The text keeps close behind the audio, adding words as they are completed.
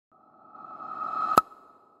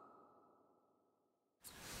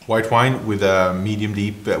White wine with a medium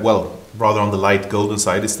deep, well, rather on the light golden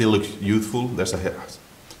side. It still looks youthful. There's a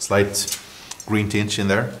slight green tinge in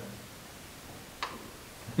there.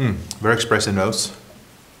 Very expressive nose.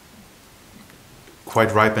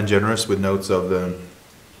 Quite ripe and generous with notes of,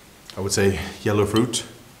 I would say, yellow fruit.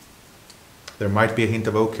 There might be a hint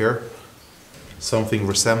of oak here. Something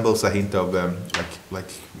resembles a hint of like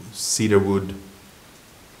cedar wood.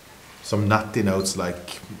 Some nutty notes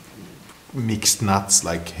like mixed nuts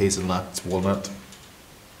like hazelnut, walnut.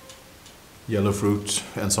 Yellow fruit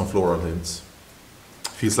and some floral hints.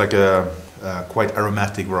 Feels like a quite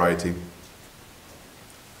aromatic variety.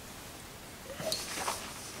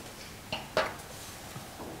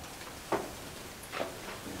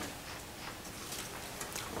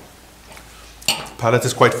 Palate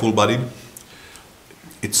is quite full-bodied.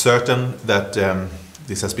 It's certain that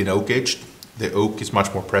this has been oak aged. The oak is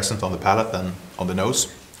much more present on the palate than on the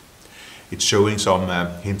nose. It's showing some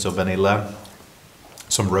hints of vanilla,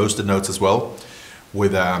 some roasted notes as well,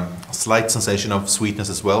 with a slight sensation of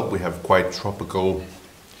sweetness as well. We have quite tropical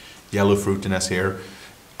yellow fruitiness here.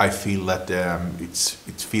 I feel that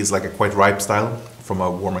it feels like a quite ripe style from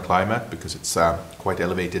a warmer climate because it's quite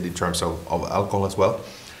elevated in terms of alcohol as well.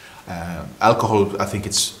 Alcohol, I think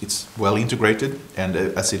it's well integrated, and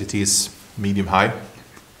acidity is medium high,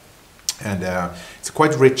 and it's a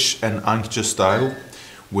quite rich and unctuous style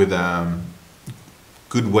with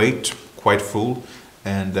good weight, quite full,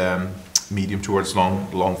 and medium towards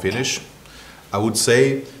long finish. I would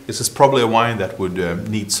say this is probably a wine that would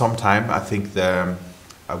need some time. I think I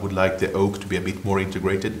would like the oak to be a bit more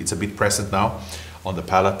integrated. It's a bit present now on the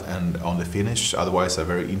palate and on the finish. Otherwise, a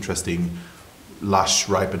very interesting lush,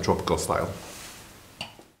 ripe and tropical style.